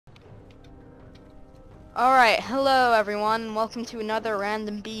Alright, hello everyone, welcome to another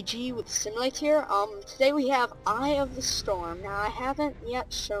random BG with Simulator. Today we have Eye of the Storm. Now I haven't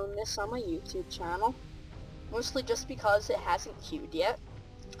yet shown this on my YouTube channel, mostly just because it hasn't queued yet.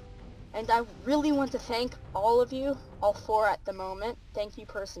 And I really want to thank all of you, all four at the moment. Thank you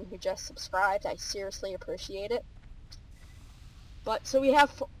person who just subscribed, I seriously appreciate it. But, so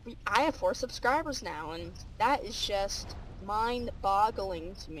I have 4 subscribers now, and that is just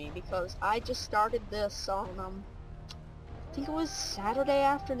mind-boggling to me because I just started this on I think it was Saturday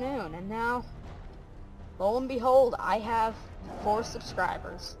afternoon, and now lo and behold I have 4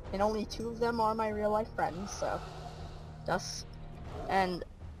 subscribers, and only 2 of them are my real life friends. So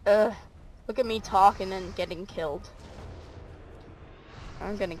look at me talking and getting killed.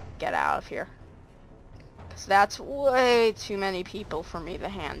 I'm gonna get out of here because that's way too many people for me to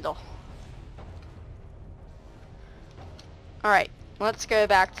handle. Alright, let's go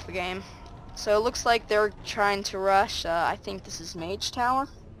back to the game. So it looks like they're trying to rush, I think this is Mage Tower.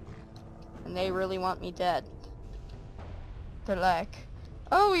 And they really want me dead. They're like,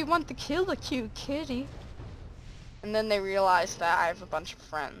 oh, we want to kill the cute kitty. And then they realize that I have a bunch of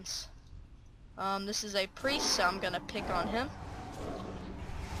friends. This is a priest, so I'm gonna pick on him.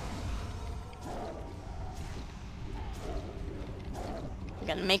 I'm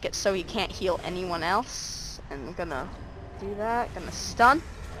gonna make it so he can't heal anyone else. And I'm gonna do that, gonna stun.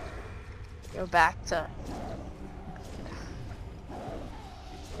 Go back to...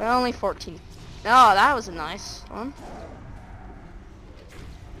 But only 14. Oh, that was a nice one.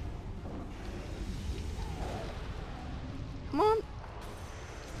 Come on.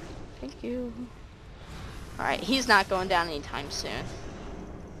 Thank you. Alright, he's not going down anytime soon.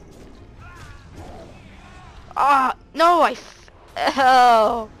 Ah, no,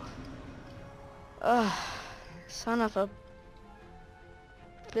 oh. Ugh, son of a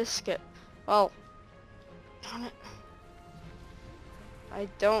biscuit. Well, darn it. I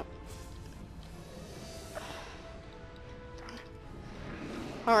don't...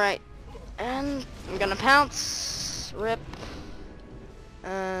 Alright, and I'm gonna pounce, rip,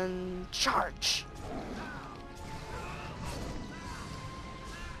 and charge.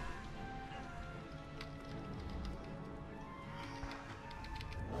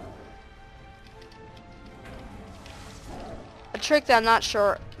 A trick that I'm not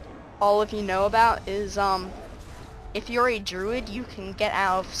sure all of you know about is if you're a druid, you can get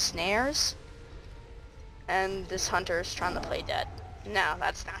out of snares, and this hunter is trying to play dead. No,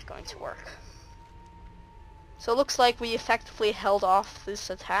 that's not going to work. So it looks like we effectively held off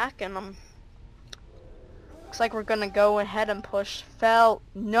this attack, and looks like we're gonna go ahead and push.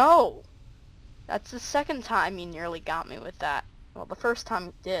 No, that's the second time he nearly got me with that. Well, the first time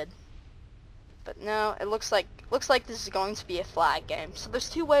he did. But no, it looks like this is going to be a flag game. So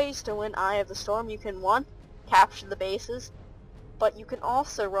there's 2 ways to win Eye of the Storm. You can, 1, capture the bases, but you can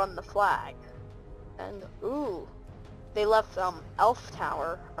also run the flag. And ooh, they left Elf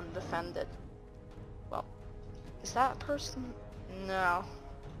Tower undefended. Well, is that person? No.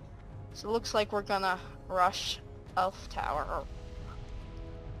 So it looks like we're gonna rush Elf Tower, or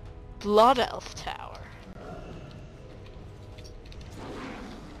Blood Elf Tower.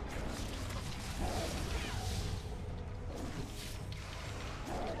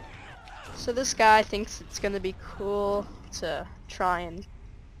 So this guy thinks it's gonna be cool to try and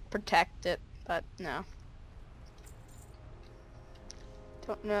protect it, but no.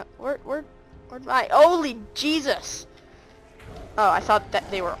 Don't know where'd my holy Jesus! Oh, I thought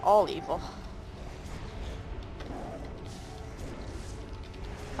that they were all evil.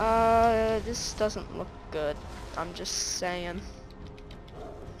 This doesn't look good. I'm just saying.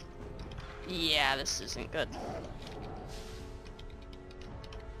 Yeah, this isn't good.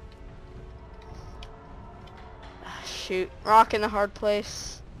 Shoot, rock in the hard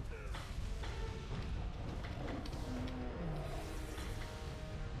place.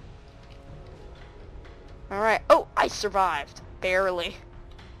 Alright, oh, I survived. Barely.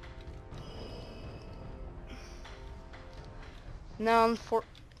 No,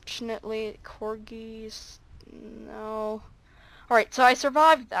 unfortunately, corgis, no. Alright, so I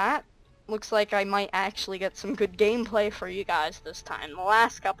survived that. Looks like I might actually get some good gameplay for you guys this time. The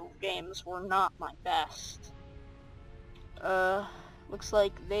last couple of games were not my best. Looks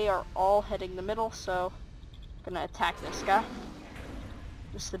like they are all heading the middle, so I'm gonna attack this guy.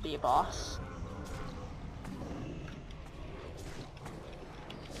 Just to be a boss.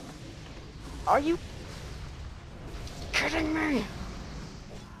 Are you kidding me?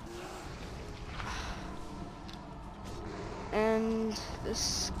 And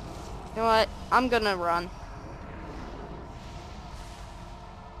this, you know what? I'm gonna run.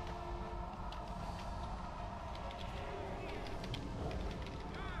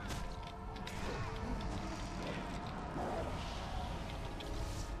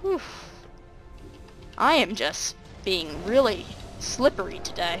 Oof. I am just being really slippery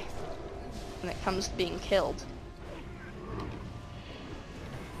today when it comes to being killed.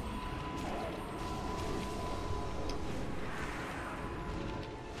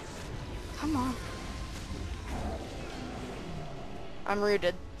 Come on. I'm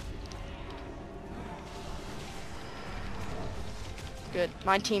rooted. Good.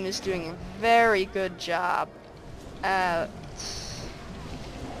 My team is doing a very good job at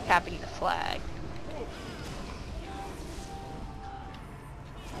capping the flag.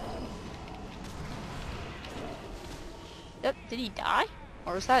 Yep, did he die?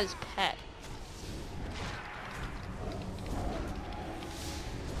 Or was that his pet?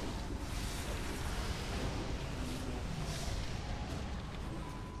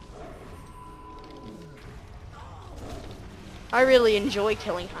 I really enjoy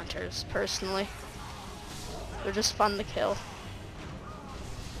killing hunters, personally. They're just fun to kill.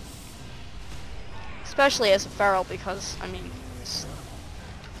 Especially as a feral, because, I mean,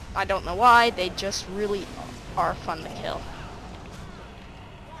 I don't know why, they just really are fun to kill.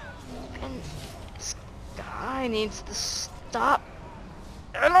 And this guy needs to stop.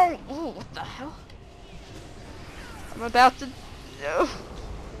 I don't. Ooh, what the hell? I'm about to.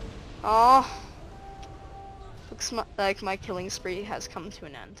 Oh. Looks like my killing spree has come to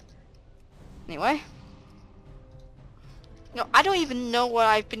an end. Anyway. No, I don't even know what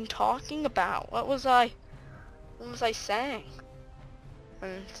I've been talking about. What was I saying?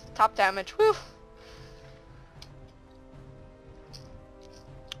 Top damage, whew.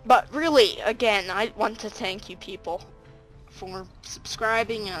 But really, again, I want to thank you people for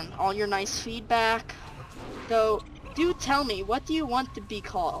subscribing and all your nice feedback. Though, do tell me, what do you want to be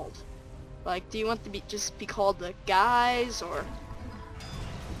called? Like, do you want to just be called the guys, or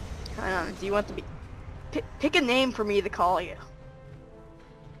I don't know, do you want to be pick a name for me to call you?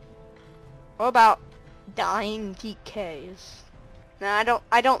 What about Dying DKs? Nah,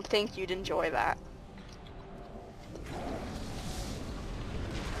 I don't think you'd enjoy that.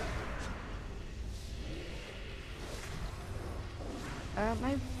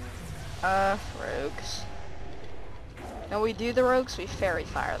 Rogues. No, we do the rogues, we fairy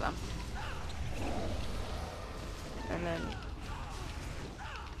fire them. And then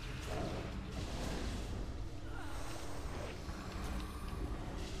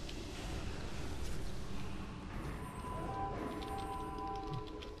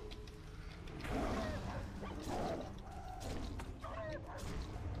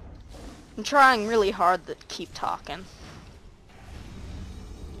I'm trying really hard to keep talking.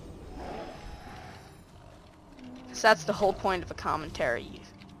 Because that's the whole point of a commentary.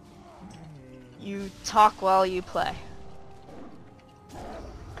 You talk while you play.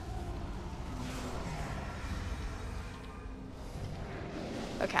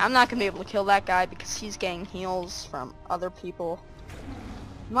 Okay, I'm not gonna be able to kill that guy because he's getting heals from other people.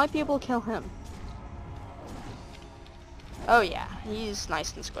 Might be able to kill him. Oh yeah, he's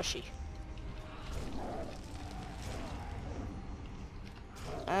nice and squishy.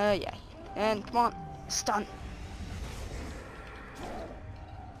 Yeah. And come on, stun.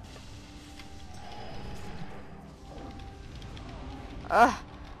 I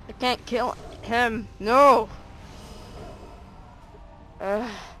can't kill him. No.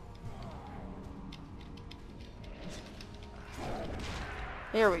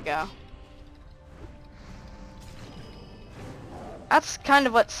 Here we go. That's kind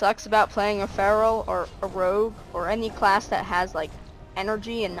of what sucks about playing a feral or a rogue or any class that has like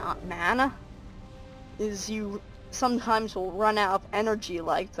energy and not mana, is you sometimes will run out of energy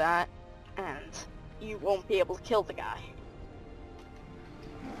like that and you won't be able to kill the guy.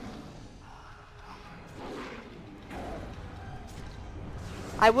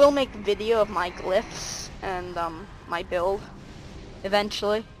 I will make a video of my glyphs and my build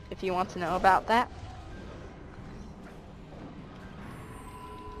eventually, if you want to know about that.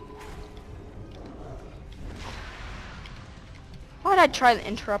 Why'd I try to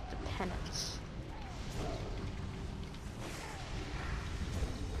interrupt the penance?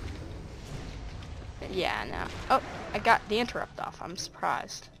 Yeah, no. Oh, I got the interrupt off. I'm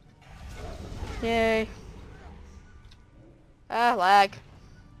surprised. Yay. Lag.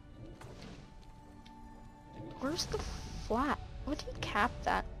 Where's the flat? What did he cap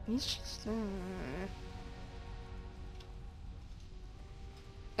that? He's just...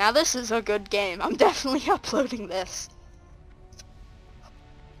 Now this is a good game. I'm definitely uploading this.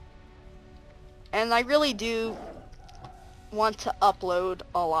 And I really do want to upload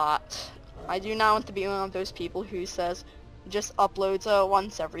a lot. I do not want to be one of those people who says just uploads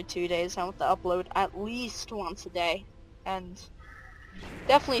once every 2 days. I want to upload at least once a day. And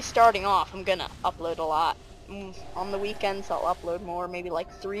definitely starting off, I'm gonna upload a lot. On the weekends, I'll upload more, maybe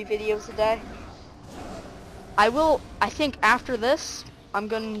like 3 videos a day. I think after this, I'm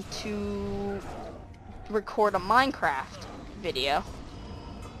going to record a Minecraft video.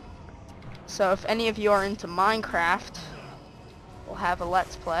 So if any of you are into Minecraft, we'll have a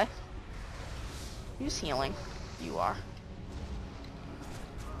Let's Play. Who's healing? You are.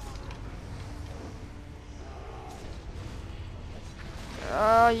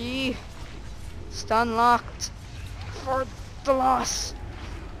 Ye. Stun locked for the loss.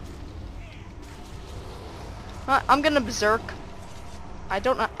 I'm gonna berserk. I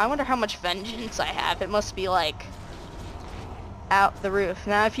don't know. I wonder how much vengeance I have. It must be like out the roof.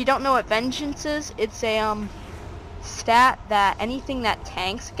 Now, if you don't know what vengeance is, it's a stat that anything that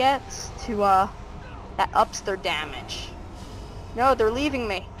tanks gets to that ups their damage. No, they're leaving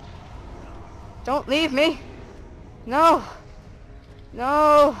me. Don't leave me. No.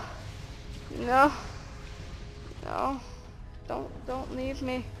 No. No. No. Don't leave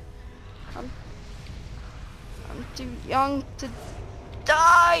me. I'm too young to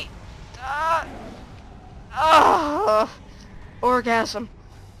die. Orgasm.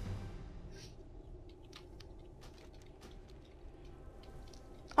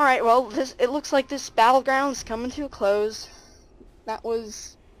 Alright, well, it looks like this battleground's coming to a close. That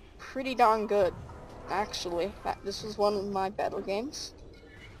was pretty darn good, actually. This was one of my better games.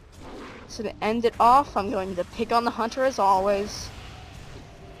 So to end it off, I'm going to pick on the hunter as always.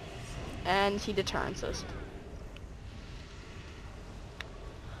 And he deterrents us.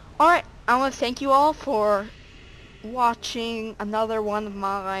 Alright, I want to thank you all for watching another one of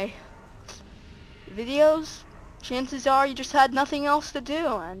my videos. Chances are you just had nothing else to do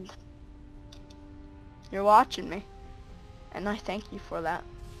and you're watching me. And I thank you for that.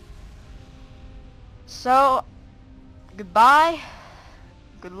 So, goodbye,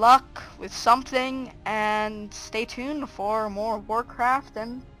 good luck with something, and stay tuned for more Warcraft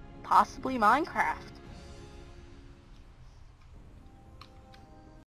and possibly Minecraft.